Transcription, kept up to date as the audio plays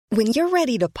When you're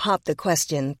ready to pop the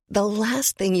question, the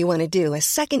last thing you want to do is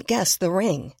second-guess the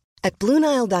ring. At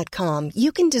BlueNile.com,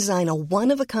 you can design a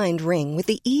one-of-a-kind ring with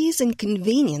the ease and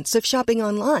convenience of shopping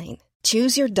online.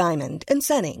 Choose your diamond and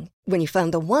setting. When you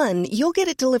find the one, you'll get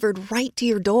it delivered right to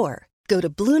your door. Go to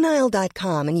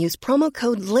BlueNile.com and use promo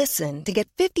code LISTEN to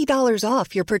get $50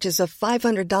 off your purchase of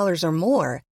 $500 or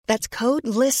more. That's code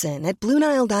LISTEN at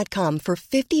BlueNile.com for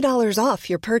 $50 off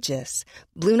your purchase.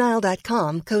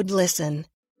 BlueNile.com, code LISTEN.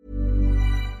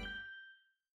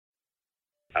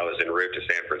 I was en route to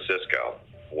San Francisco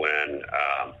when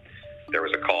there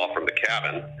was a call from the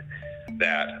cabin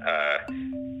that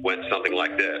went something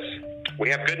like this. We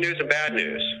have good news and bad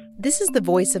news. This is the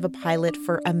voice of a pilot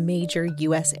for a major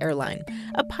U.S. airline,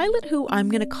 a pilot who I'm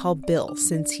going to call Bill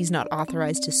since he's not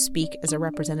authorized to speak as a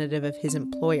representative of his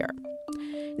employer.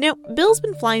 Now, Bill's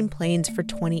been flying planes for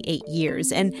 28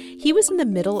 years, and he was in the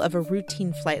middle of a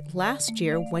routine flight last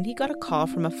year when he got a call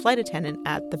from a flight attendant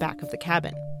at the back of the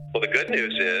cabin. Well, the good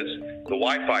news is the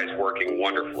Wi-Fi is working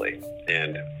wonderfully,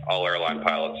 and all airline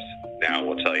pilots now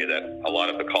will tell you that a lot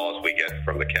of the calls we get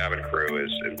from the cabin crew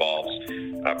involves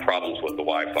problems with the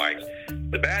Wi-Fi.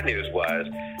 The bad news was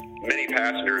many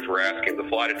passengers were asking the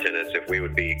flight attendants if we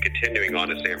would be continuing on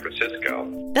to San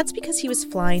Francisco. That's because he was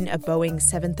flying a Boeing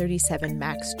 737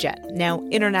 MAX jet. Now,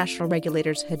 international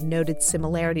regulators had noted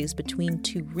similarities between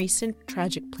two recent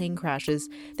tragic plane crashes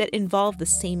that involved the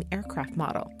same aircraft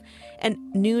model. And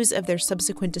news of their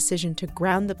subsequent decision to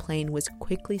ground the plane was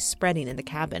quickly spreading in the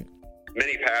cabin.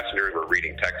 Many passengers were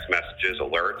reading text messages,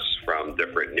 alerts from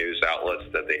different news outlets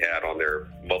that they had on their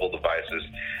mobile devices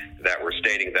that were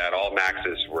stating that all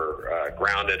MAXs were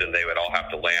grounded and they would all have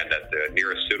to land at the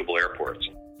nearest suitable airports.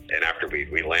 And after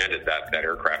we landed, that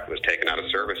aircraft was taken out of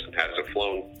service and hasn't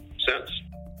flown since.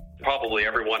 Probably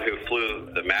everyone who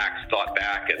flew the MAX thought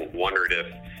back and wondered if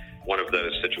one of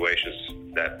those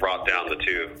situations that brought down the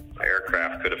two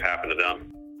aircraft could have happened to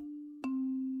them.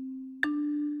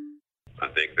 I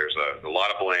think there's a lot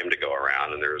of blame to go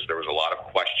around, and there was a lot of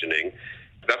questioning.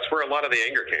 That's where a lot of the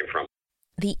anger came from.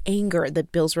 The anger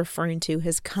that Bill's referring to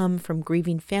has come from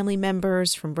grieving family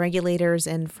members, from regulators,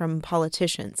 and from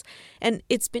politicians. And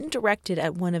it's been directed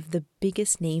at one of the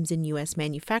biggest names in U.S.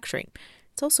 manufacturing.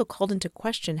 It's also called into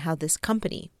question how this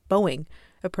company, Boeing,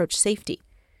 approached safety.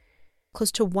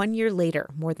 Close to 1 year later,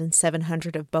 more than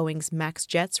 700 of Boeing's MAX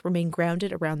jets remain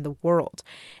grounded around the world.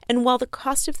 And while the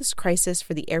cost of this crisis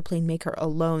for the airplane maker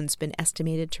alone's been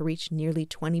estimated to reach nearly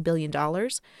 $20 billion,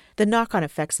 the knock-on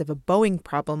effects of a Boeing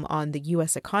problem on the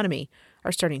U.S. economy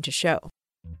are starting to show.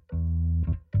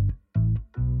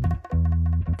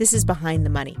 This is Behind the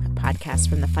Money, a podcast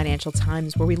from the Financial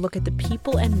Times where we look at the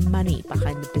people and money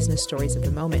behind the business stories of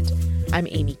the moment. I'm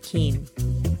Amy Keene.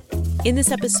 In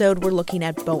this episode, we're looking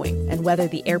at Boeing and whether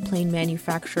the airplane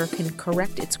manufacturer can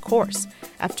correct its course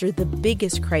after the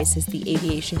biggest crisis the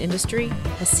aviation industry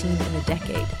has seen in a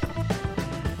decade.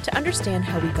 To understand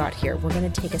how we got here, we're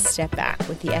going to take a step back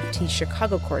with the FT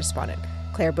Chicago correspondent,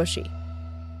 Claire Bushey.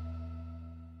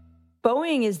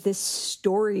 Boeing is this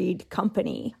storied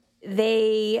company.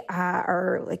 They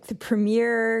are like the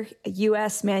premier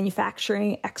U.S.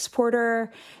 manufacturing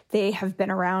exporter. They have been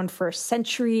around for a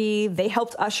century. They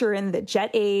helped usher in the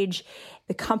jet age.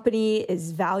 The company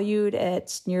is valued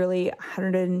at nearly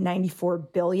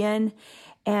 $194 billion.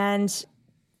 And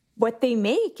what they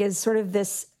make is sort of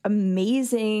this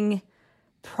amazing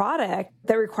product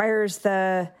that requires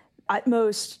the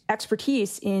utmost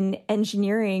expertise in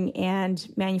engineering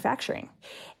and manufacturing.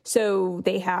 So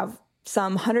they have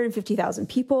some 150,000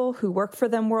 people who work for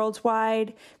them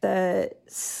worldwide. The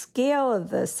scale of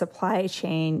the supply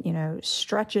chain,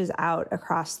 stretches out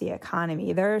across the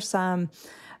economy. There are some,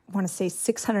 I want to say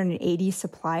 680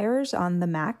 suppliers on the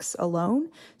MAX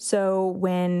alone. So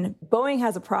when Boeing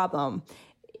has a problem,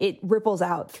 it ripples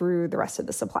out through the rest of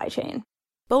the supply chain.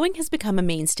 Boeing has become a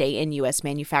mainstay in U.S.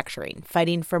 manufacturing,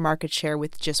 fighting for market share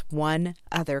with just one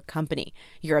other company,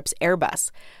 Europe's Airbus.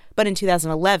 But in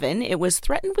 2011, it was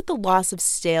threatened with the loss of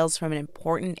sales from an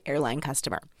important airline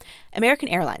customer. American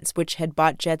Airlines, which had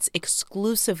bought jets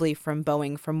exclusively from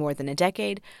Boeing for more than a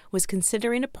decade, was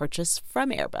considering a purchase from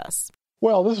Airbus.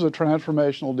 Well, this is a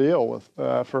transformational deal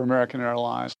for American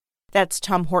Airlines. That's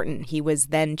Tom Horton. He was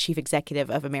then chief executive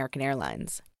of American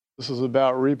Airlines. This is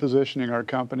about repositioning our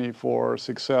company for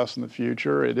success in the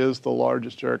future. It is the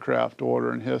largest aircraft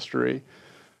order in history.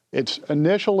 It's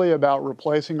initially about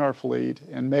replacing our fleet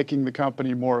and making the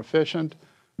company more efficient,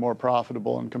 more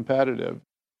profitable, and competitive.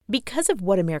 Because of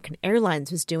what American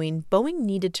Airlines was doing, Boeing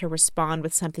needed to respond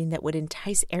with something that would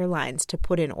entice airlines to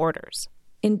put in orders.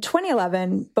 In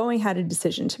 2011, Boeing had a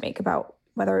decision to make about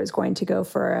whether it was going to go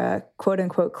for a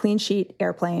quote-unquote clean sheet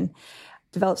airplane,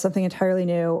 develop something entirely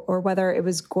new, or whether it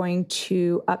was going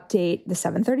to update the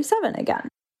 737 again.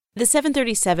 The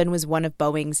 737 was one of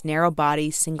Boeing's narrow-body,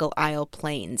 single-aisle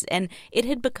planes, and it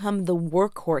had become the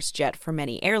workhorse jet for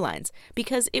many airlines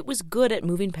because it was good at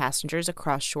moving passengers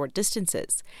across short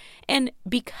distances. And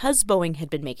because Boeing had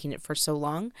been making it for so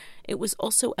long, it was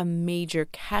also a major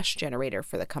cash generator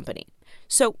for the company.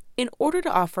 So in order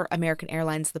to offer American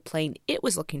Airlines the plane it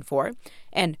was looking for,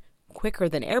 and quicker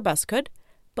than Airbus could,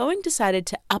 Boeing decided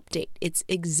to update its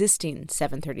existing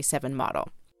 737 model.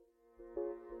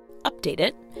 Update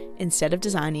it instead of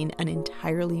designing an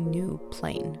entirely new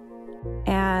plane.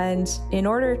 And in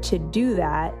order to do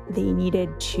that, they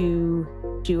needed to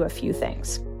do a few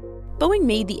things. Boeing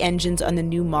made the engines on the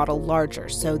new model larger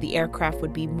so the aircraft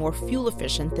would be more fuel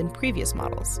efficient than previous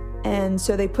models. And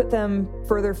so they put them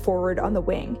further forward on the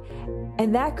wing.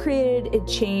 And that created a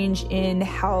change in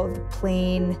how the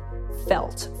plane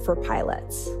felt for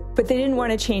pilots. But they didn't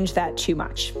want to change that too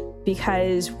much,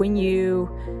 because when you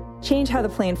change how the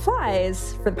plane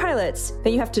flies for the pilots,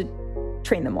 then you have to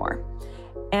train them more.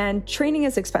 And training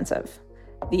is expensive.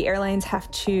 The airlines have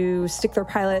to stick their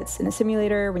pilots in a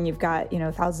simulator when you've got,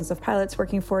 thousands of pilots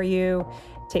working for you.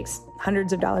 It takes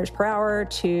hundreds of dollars per hour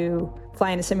to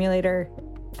fly in a simulator.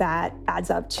 That adds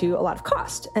up to a lot of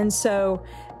cost. And so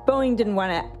Boeing didn't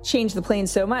want to change the plane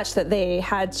so much that they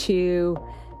had to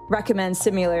recommend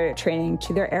simulator training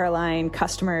to their airline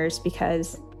customers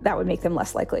because that would make them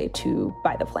less likely to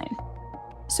buy the plane.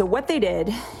 So what they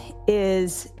did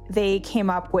is they came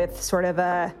up with sort of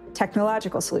a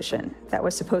technological solution that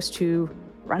was supposed to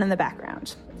run in the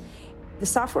background. The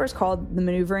software is called the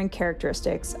Maneuvering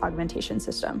Characteristics Augmentation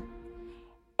System,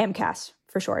 MCAS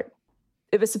for short.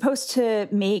 It was supposed to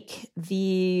make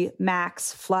the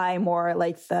MAX fly more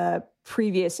like the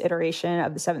previous iteration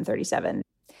of the 737.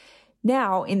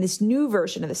 Now, in this new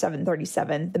version of the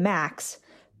 737, the MAX,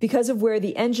 because of where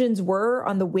the engines were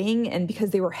on the wing and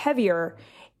because they were heavier,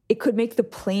 it could make the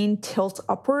plane tilt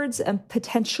upwards and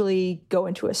potentially go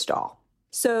into a stall.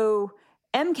 So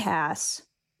MCAS,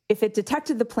 if it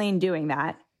detected the plane doing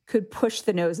that, could push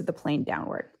the nose of the plane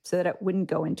downward so that it wouldn't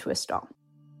go into a stall.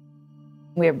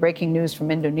 We have breaking news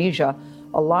from Indonesia.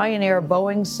 A Lion Air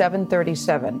Boeing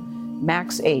 737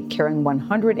 MAX 8 carrying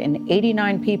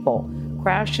 189 people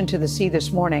crashed into the sea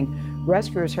this morning.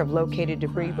 Rescuers have located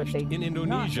debris, but they in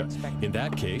Indonesia. In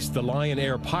that case, the Lion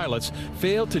Air pilots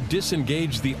failed to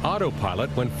disengage the autopilot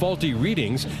when faulty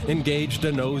readings engaged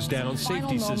a nose-down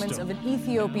safety system. Moments of an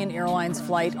Ethiopian Airlines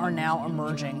flight are now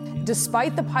emerging.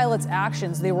 Despite the pilots'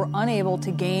 actions, they were unable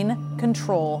to gain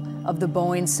control of the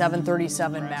Boeing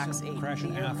 737 MAX 8. Crash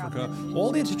in Africa.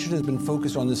 All the attention has been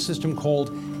focused on this system called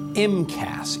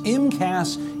MCAS.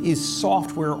 MCAS is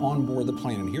software on board the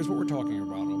plane, and here's what we're talking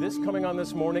about. This coming on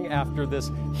this morning after this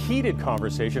heated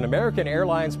conversation. American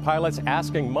Airlines pilots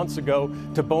asking months ago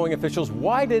to Boeing officials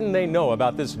why didn't they know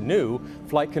about this new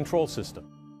flight control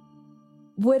system.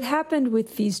 What happened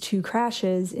with these two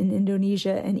crashes in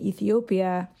Indonesia and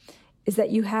Ethiopia is that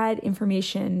you had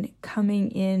information coming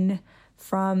in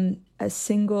from a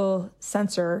single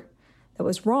sensor that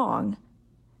was wrong.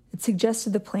 It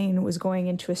suggested the plane was going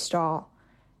into a stall.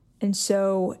 And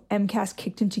so MCAS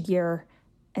kicked into gear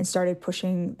and started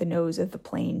pushing the nose of the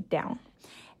plane down.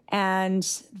 And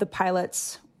the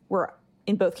pilots were,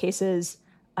 in both cases,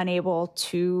 unable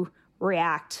to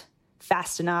react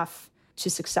fast enough to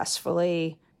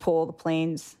successfully pull the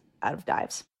planes out of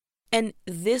dives. And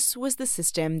this was the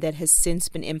system that has since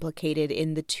been implicated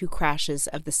in the two crashes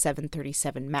of the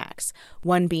 737 MAX,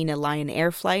 one being a Lion Air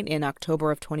flight in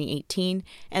October of 2018,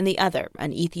 and the other,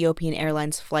 an Ethiopian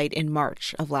Airlines flight in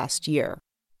March of last year.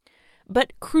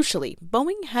 But crucially,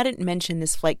 Boeing hadn't mentioned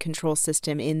this flight control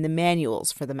system in the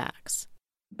manuals for the MAX.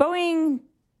 Boeing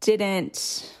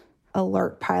didn't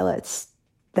alert pilots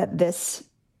that this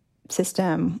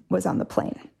system was on the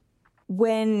plane.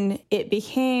 When it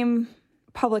became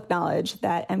public knowledge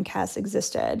that MCAS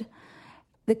existed,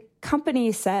 the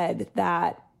company said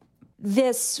that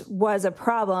this was a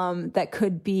problem that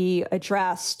could be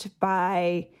addressed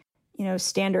by,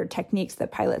 standard techniques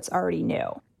that pilots already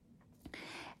knew.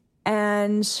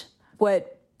 And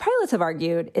what pilots have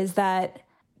argued is that,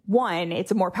 one,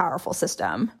 it's a more powerful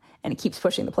system and it keeps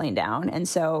pushing the plane down. And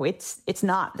so it's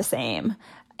not the same.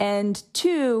 And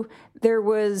two, there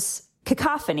was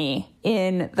cacophony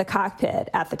in the cockpit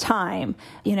at the time.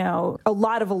 A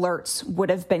lot of alerts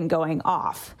would have been going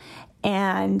off.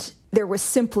 And there was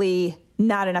simply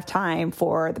not enough time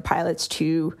for the pilots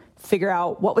to figure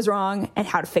out what was wrong and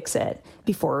how to fix it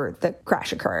before the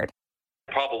crash occurred.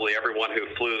 Probably everyone who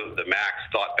flew the MAX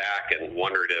thought back and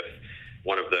wondered if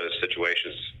one of those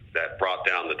situations that brought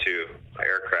down the two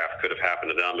aircraft could have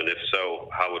happened to them? And if so,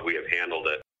 how would we have handled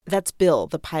it? That's Bill,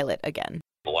 the pilot, again.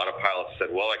 A lot of pilots said,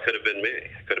 well, it could have been me.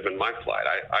 It could have been my flight.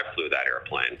 I flew that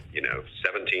airplane,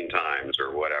 17 times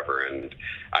or whatever, and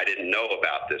I didn't know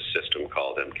about this system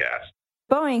called MCAS.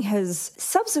 Boeing has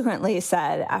subsequently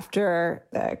said, after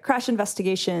the crash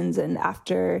investigations and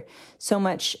after so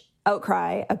much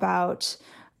outcry about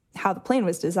how the plane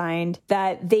was designed,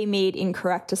 that they made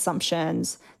incorrect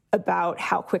assumptions about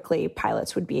how quickly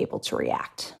pilots would be able to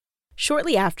react.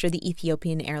 Shortly after the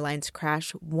Ethiopian Airlines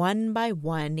crash, one by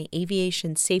one,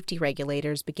 aviation safety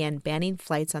regulators began banning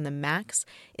flights on the MAX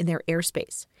in their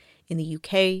airspace. In the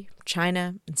UK,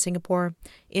 China, and Singapore,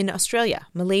 in Australia,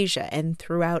 Malaysia, and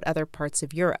throughout other parts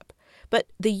of Europe. But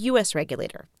the U.S.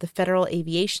 regulator, the Federal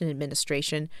Aviation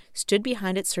Administration, stood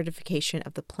behind its certification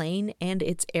of the plane and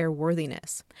its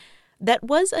airworthiness. That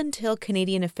was until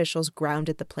Canadian officials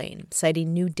grounded the plane,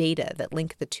 citing new data that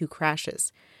linked the two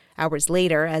crashes. Hours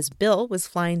later, as Bill was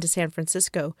flying to San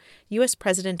Francisco, U.S.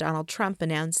 President Donald Trump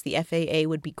announced the FAA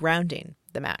would be grounding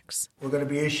the MAX. We're going to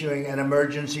be issuing an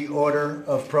emergency order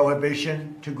of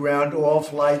prohibition to ground all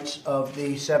flights of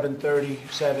the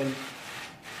 737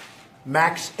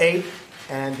 MAX 8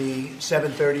 and the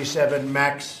 737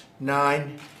 MAX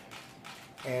 9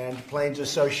 and planes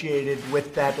associated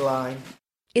with that line.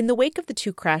 In the wake of the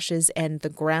two crashes and the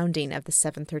grounding of the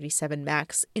 737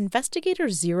 MAX,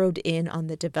 investigators zeroed in on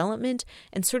the development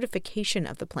and certification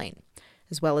of the plane,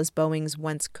 as well as Boeing's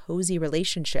once cozy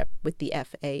relationship with the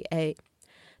FAA.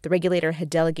 The regulator had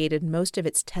delegated most of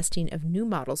its testing of new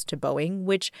models to Boeing,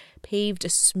 which paved a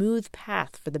smooth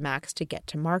path for the MAX to get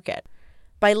to market.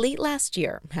 By late last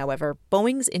year, however,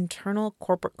 Boeing's internal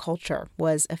corporate culture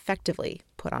was effectively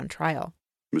put on trial.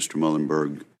 Mr.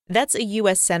 Muhlenberg. That's a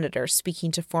U.S. senator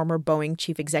speaking to former Boeing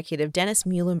chief executive Dennis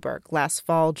Muhlenberg last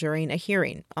fall during a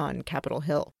hearing on Capitol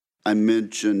Hill. I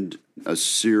mentioned a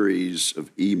series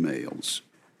of emails.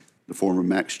 The former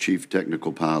MAX chief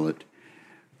technical pilot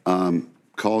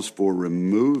calls for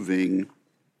removing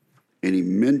any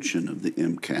mention of the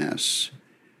MCAS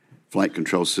flight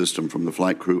control system from the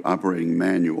flight crew operating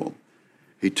manual.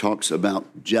 He talks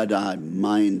about Jedi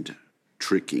mind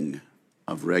tricking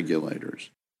of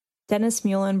regulators. Dennis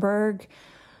Muhlenberg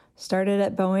started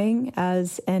at Boeing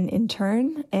as an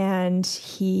intern, and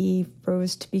he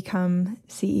rose to become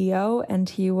CEO, and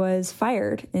he was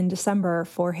fired in December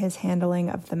for his handling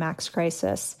of the MAX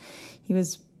crisis. He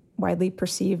was widely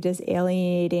perceived as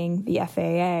alienating the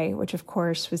FAA, which of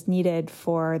course was needed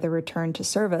for the return to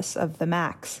service of the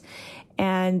MAX.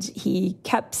 And he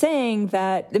kept saying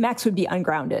that the MAX would be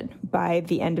ungrounded by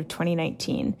the end of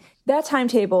 2019. That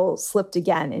timetable slipped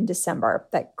again in December.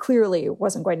 That clearly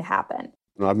wasn't going to happen.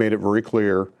 I've made it very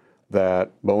clear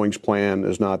that Boeing's plan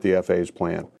is not the FAA's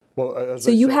plan. Well,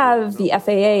 so you have the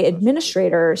FAA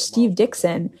administrator, Steve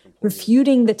Dickson,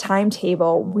 refuting the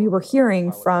timetable we were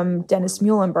hearing from Dennis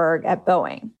Muhlenberg at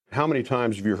Boeing. How many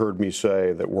times have you heard me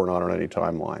say that we're not on any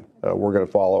timeline? We're going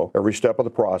to follow every step of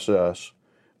the process,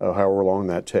 however long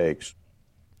that takes.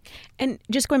 And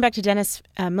just going back to Dennis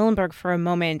Muhlenberg for a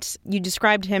moment, you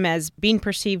described him as being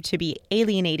perceived to be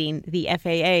alienating the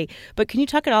FAA. But can you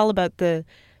talk at all about the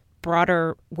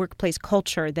broader workplace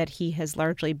culture that he has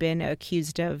largely been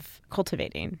accused of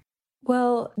cultivating?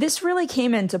 Well, this really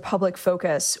came into public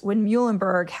focus when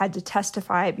Muhlenberg had to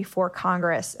testify before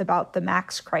Congress about the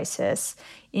MAX crisis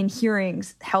in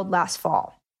hearings held last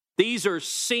fall. These are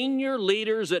senior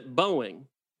leaders at Boeing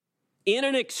in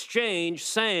an exchange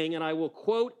saying, and I will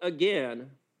quote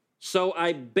again, "So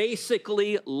I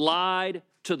basically lied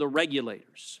to the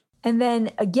regulators." And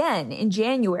then again in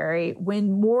January,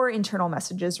 when more internal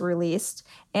messages were released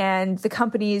and the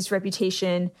company's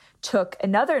reputation took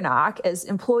another knock as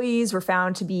employees were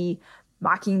found to be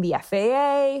mocking the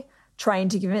FAA, trying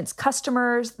to convince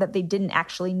customers that they didn't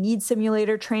actually need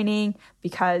simulator training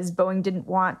because Boeing didn't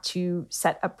want to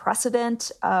set a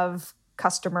precedent of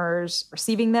customers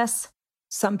receiving this.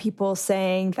 Some people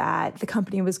saying that the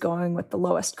company was going with the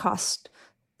lowest cost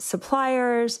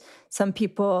suppliers. Some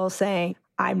people saying,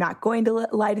 I'm not going to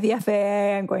lie to the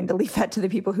FAA. I'm going to leave that to the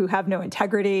people who have no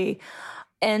integrity.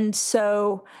 And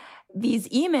so these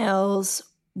emails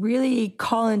really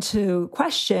call into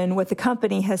question what the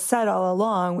company has said all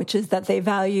along, which is that they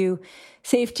value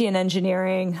safety and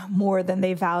engineering more than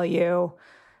they value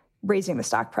raising the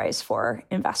stock price for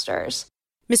investors.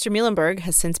 Mr. Muhlenberg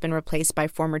has since been replaced by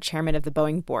former chairman of the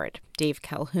Boeing board, Dave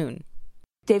Calhoun.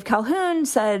 Dave Calhoun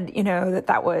said,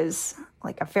 that was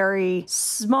like a very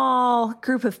small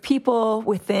group of people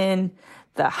within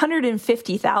the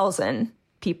 150,000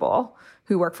 people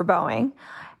who work for Boeing.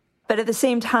 But at the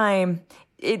same time,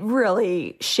 it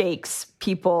really shakes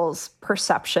people's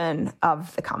perception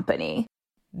of the company.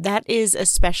 That is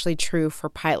especially true for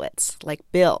pilots like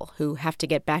Bill, who have to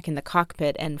get back in the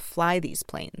cockpit and fly these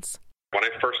planes. When I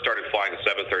first started flying the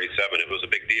 737, it was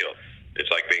a big deal. It's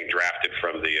like being drafted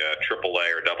from the AAA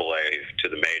or AA to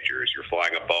the majors. You're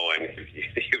flying a Boeing.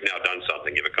 You've now done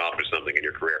something. You've accomplished something in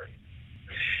your career.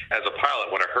 As a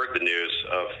pilot, when I heard the news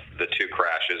of the two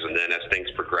crashes, and then as things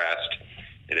progressed,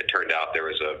 and it turned out there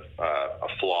was a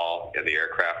flaw in the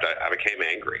aircraft, I became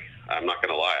angry. I'm not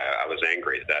going to lie. I was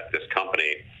angry that this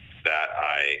company that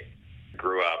I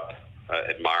grew up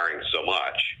admiring so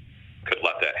much could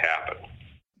let that happen.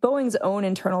 Boeing's own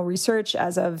internal research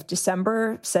as of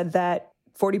December said that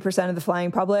 40% of the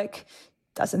flying public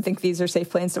doesn't think these are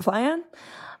safe planes to fly on.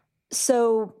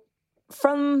 So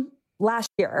from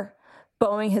last year,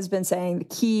 Boeing has been saying the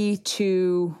key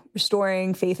to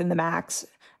restoring faith in the MAX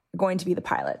are going to be the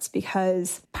pilots,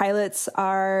 because pilots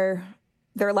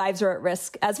their lives are at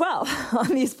risk as well on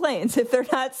these planes. If they're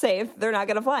not safe, they're not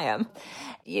going to fly them.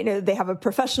 You know, they have a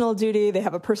professional duty, they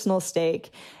have a personal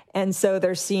stake. And so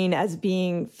they're seen as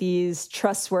being these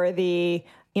trustworthy,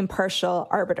 impartial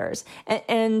arbiters.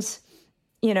 And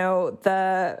you know,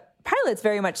 the pilots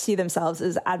very much see themselves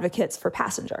as advocates for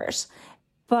passengers.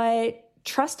 But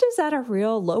trust is at a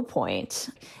real low point,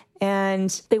 and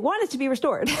they want it to be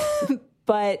restored.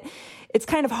 But it's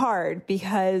kind of hard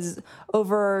because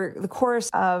over the course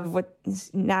of what is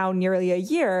now nearly a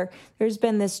year, there's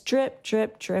been this drip,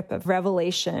 drip, drip of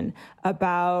revelation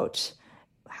about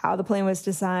how the plane was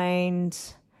designed,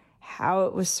 how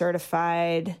it was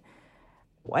certified,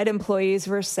 what employees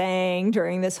were saying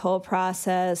during this whole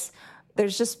process.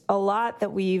 There's just a lot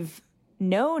that we've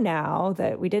know now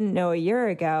that we didn't know a year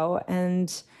ago,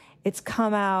 and it's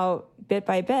come out bit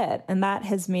by bit, and that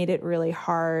has made it really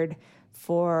hard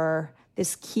for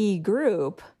this key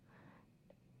group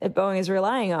that Boeing is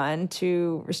relying on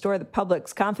to restore the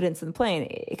public's confidence in the plane.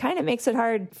 It kind of makes it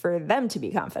hard for them to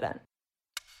be confident.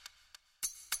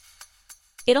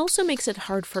 It also makes it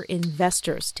hard for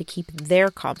investors to keep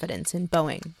their confidence in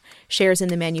Boeing. Shares in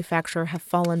the manufacturer have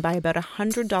fallen by about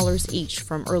 $100 each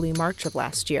from early March of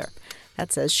last year.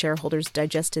 That's as shareholders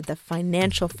digested the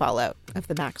financial fallout of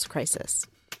the MAX crisis.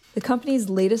 The company's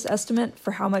latest estimate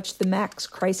for how much the MAX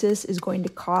crisis is going to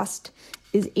cost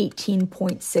is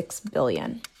 $18.6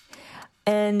 billion.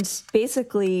 And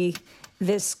basically,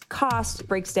 this cost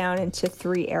breaks down into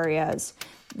three areas.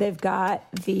 They've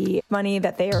got the money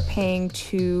that they are paying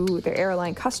to their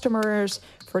airline customers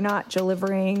for not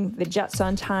delivering the jets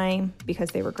on time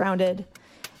because they were grounded.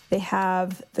 They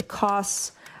have the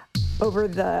costs over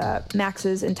the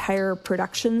MAX's entire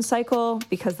production cycle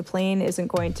because the plane isn't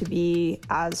going to be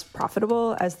as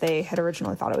profitable as they had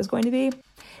originally thought it was going to be.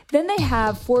 Then they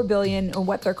have $4 billion in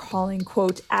what they're calling,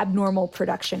 quote, abnormal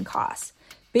production costs.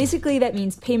 Basically, that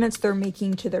means payments they're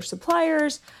making to their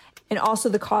suppliers and also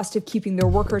the cost of keeping their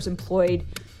workers employed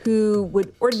who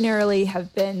would ordinarily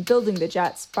have been building the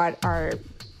jets but are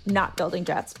not building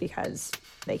jets because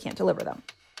they can't deliver them.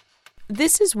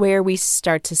 This is where we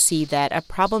start to see that a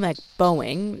problem at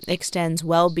Boeing extends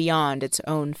well beyond its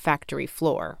own factory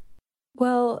floor.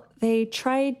 Well, they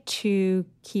tried to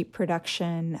keep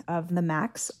production of the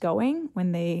MAX going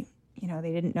when they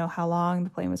didn't know how long the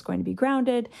plane was going to be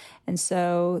grounded. And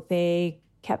so they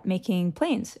kept making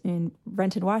planes in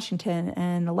Renton, Washington.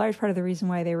 And a large part of the reason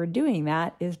why they were doing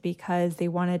that is because they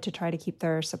wanted to try to keep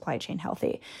their supply chain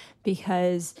healthy.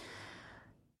 Because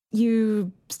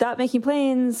you stop making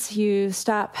planes, you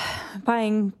stop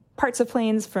buying parts of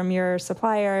planes from your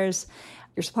suppliers.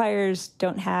 Your suppliers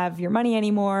don't have your money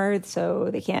anymore, so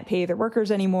they can't pay their workers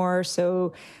anymore.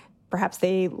 So perhaps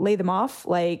they lay them off,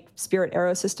 like Spirit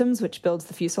AeroSystems, which builds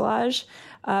the fuselage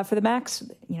for the MAX.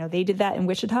 You know, they did that in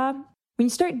Wichita. When you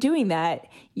start doing that,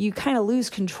 you kind of lose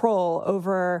control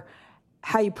over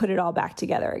how you put it all back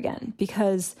together again,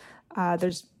 because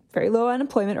there's very low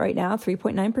unemployment right now,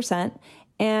 3.9%.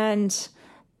 And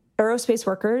aerospace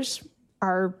workers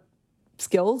are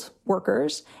skilled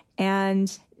workers,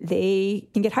 and they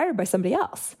can get hired by somebody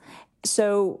else.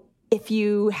 So if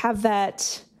you have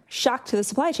that shock to the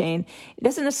supply chain, it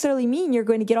doesn't necessarily mean you're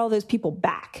going to get all those people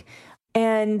back.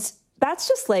 And that's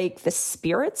just like the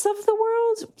Spirits of the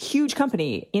world, huge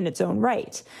company in its own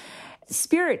right.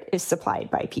 Spirit is supplied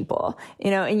by people,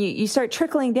 and you start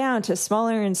trickling down to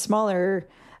smaller and smaller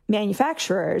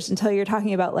manufacturers until you're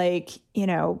talking about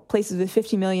places with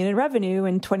 50 million in revenue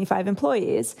and 25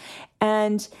 employees.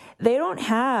 And they don't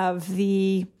have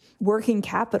the working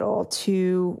capital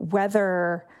to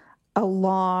weather a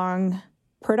long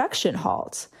production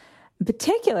halt,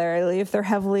 particularly if they're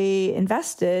heavily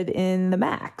invested in the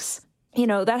MAX.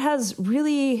 that has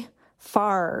really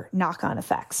far knock-on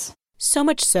effects. So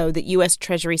much so that U.S.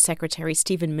 Treasury Secretary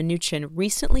Steven Mnuchin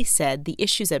recently said the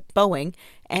issues at Boeing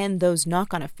and those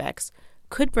knock-on effects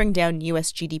could bring down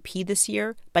U.S. GDP this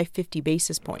year by 50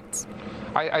 basis points.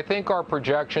 I think our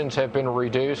projections have been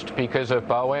reduced because of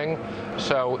Boeing,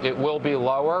 so it will be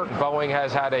lower. Boeing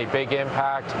has had a big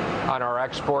impact on our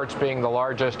exports, being the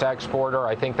largest exporter.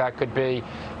 I think that could be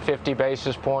 50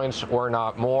 basis points or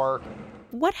not more.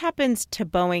 What happens to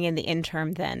Boeing in the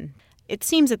interim then? It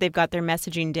seems that they've got their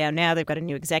messaging down now. They've got a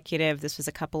new executive. This was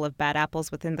a couple of bad apples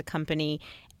within the company.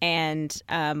 And,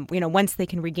 once they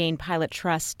can regain pilot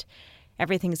trust,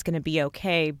 everything's going to be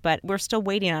okay. But we're still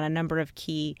waiting on a number of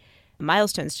key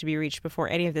milestones to be reached before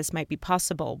any of this might be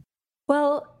possible.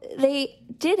 Well, they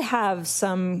did have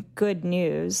some good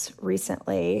news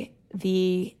recently.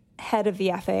 The head of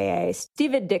the FAA,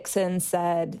 Stephen Dickson,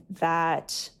 said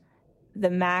that the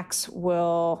MAX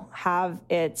will have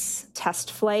its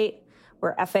test flight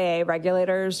where FAA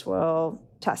regulators will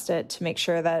test it to make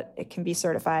sure that it can be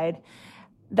certified.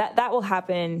 That will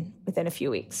happen within a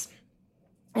few weeks.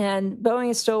 And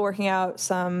Boeing is still working out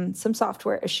some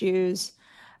software issues,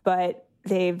 but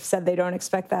they've said they don't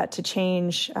expect that to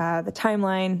change the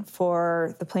timeline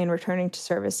for the plane returning to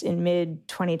service in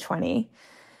mid-2020.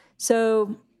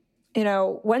 So,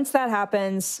 once that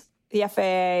happens, the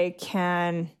FAA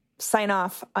can sign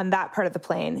off on that part of the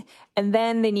plane, and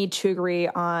then they need to agree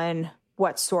on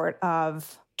what sort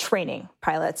of training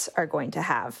pilots are going to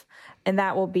have. And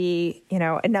that will be,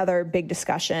 another big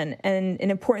discussion. And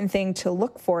an important thing to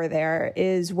look for there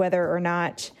is whether or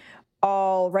not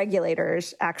all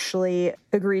regulators actually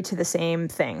agree to the same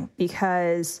thing,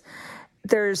 because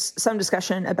there's some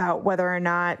discussion about whether or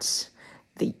not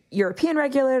the European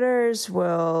regulators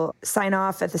will sign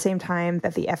off at the same time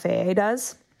that the FAA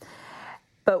does.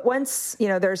 But once,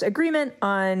 there's agreement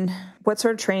on what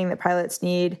sort of training that pilots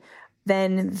need,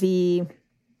 then the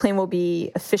plane will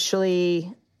be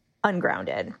officially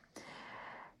ungrounded.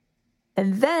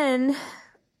 And then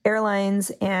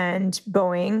airlines and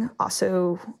Boeing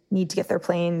also need to get their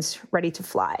planes ready to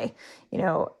fly.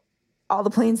 All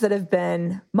the planes that have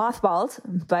been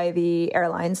mothballed by the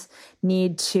airlines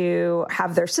need to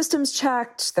have their systems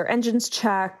checked, their engines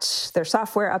checked, their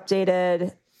software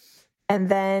updated. And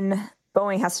then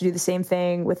Boeing has to do the same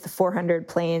thing with the 400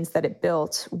 planes that it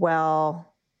built while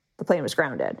the plane was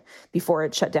grounded before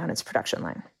it shut down its production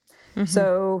line. Mm-hmm.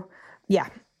 So,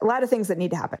 a lot of things that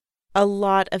need to happen. A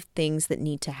lot of things that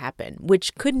need to happen,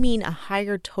 which could mean a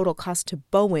higher total cost to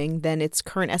Boeing than its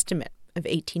current estimate of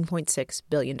 $18.6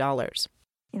 billion.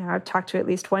 I've talked to at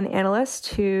least one analyst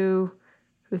who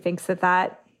thinks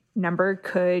that number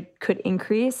could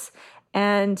increase.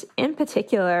 And in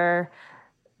particular,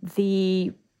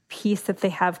 the piece that they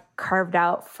have carved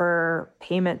out for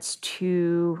payments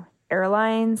to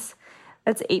airlines,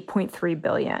 that's $8.3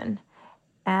 billion.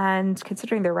 And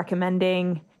considering they're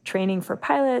recommending training for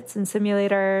pilots and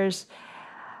simulators,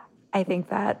 I think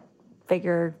that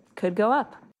figure could go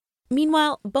up.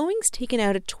 Meanwhile, Boeing's taken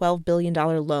out a $12 billion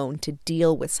loan to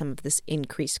deal with some of this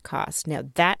increased cost. Now,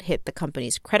 that hit the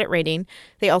company's credit rating.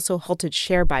 They also halted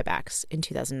share buybacks in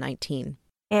 2019.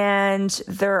 And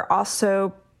they're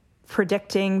also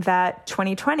predicting that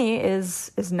 2020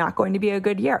 is not going to be a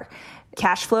good year.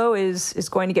 Cash flow is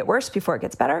going to get worse before it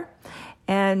gets better.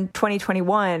 And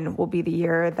 2021 will be the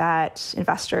year that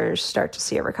investors start to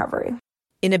see a recovery.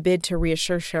 In a bid to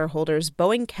reassure shareholders,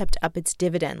 Boeing kept up its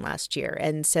dividend last year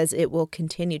and says it will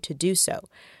continue to do so.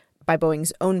 By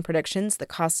Boeing's own predictions, the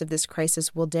cost of this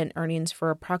crisis will dent earnings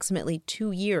for approximately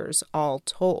 2 years, all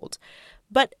told.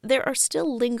 But there are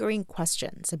still lingering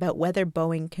questions about whether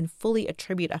Boeing can fully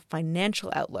attribute a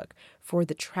financial outlook for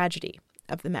the tragedy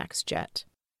of the MAX jet.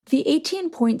 The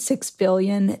 $18.6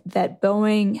 billion that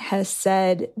Boeing has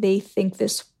said they think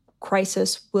this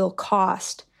crisis will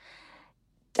cost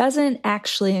doesn't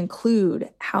actually include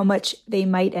how much they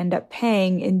might end up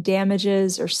paying in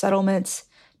damages or settlements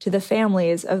to the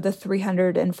families of the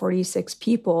 346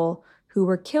 people who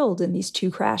were killed in these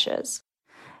two crashes.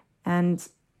 And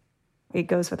it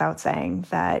goes without saying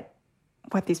that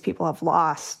what these people have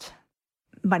lost,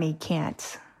 money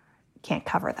can't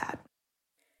cover that.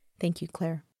 Thank you,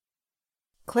 Claire.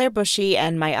 Claire Bushey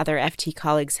and my other FT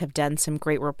colleagues have done some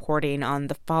great reporting on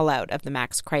the fallout of the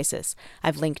MAX crisis.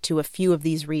 I've linked to a few of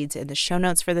these reads in the show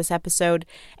notes for this episode,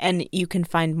 and you can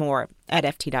find more at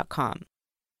FT.com.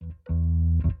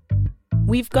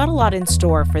 We've got a lot in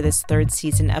store for this third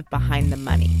season of Behind the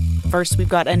Money. First, we've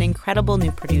got an incredible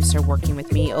new producer working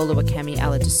with me, Oluwakemi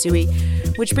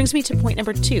Aladusui, which brings me to point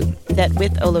number 2, that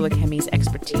with Oluwakemi's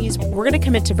expertise, we're going to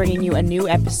commit to bringing you a new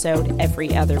episode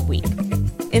every other week.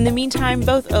 In the meantime,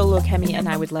 both Oluwakemi and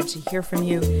I would love to hear from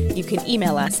you. You can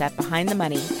email us at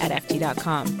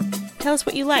behindthemoney@ft.com. Tell us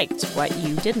what you liked, what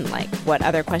you didn't like, what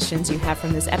other questions you have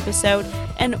from this episode,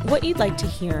 and what you'd like to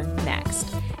hear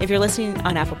next. If you're listening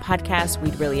on Apple Podcasts,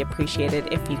 we'd really appreciate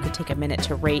it if you could take a minute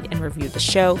to rate and review the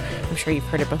show. I'm sure you've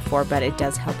heard it before, but it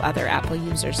does help other Apple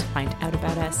users find out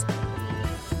about us.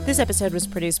 This episode was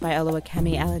produced by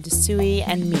Oluwakemi Aladisui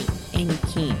and me, Amy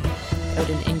Keene.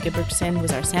 Odin Ingebrigtsen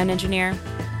was our sound engineer.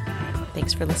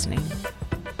 Thanks for listening.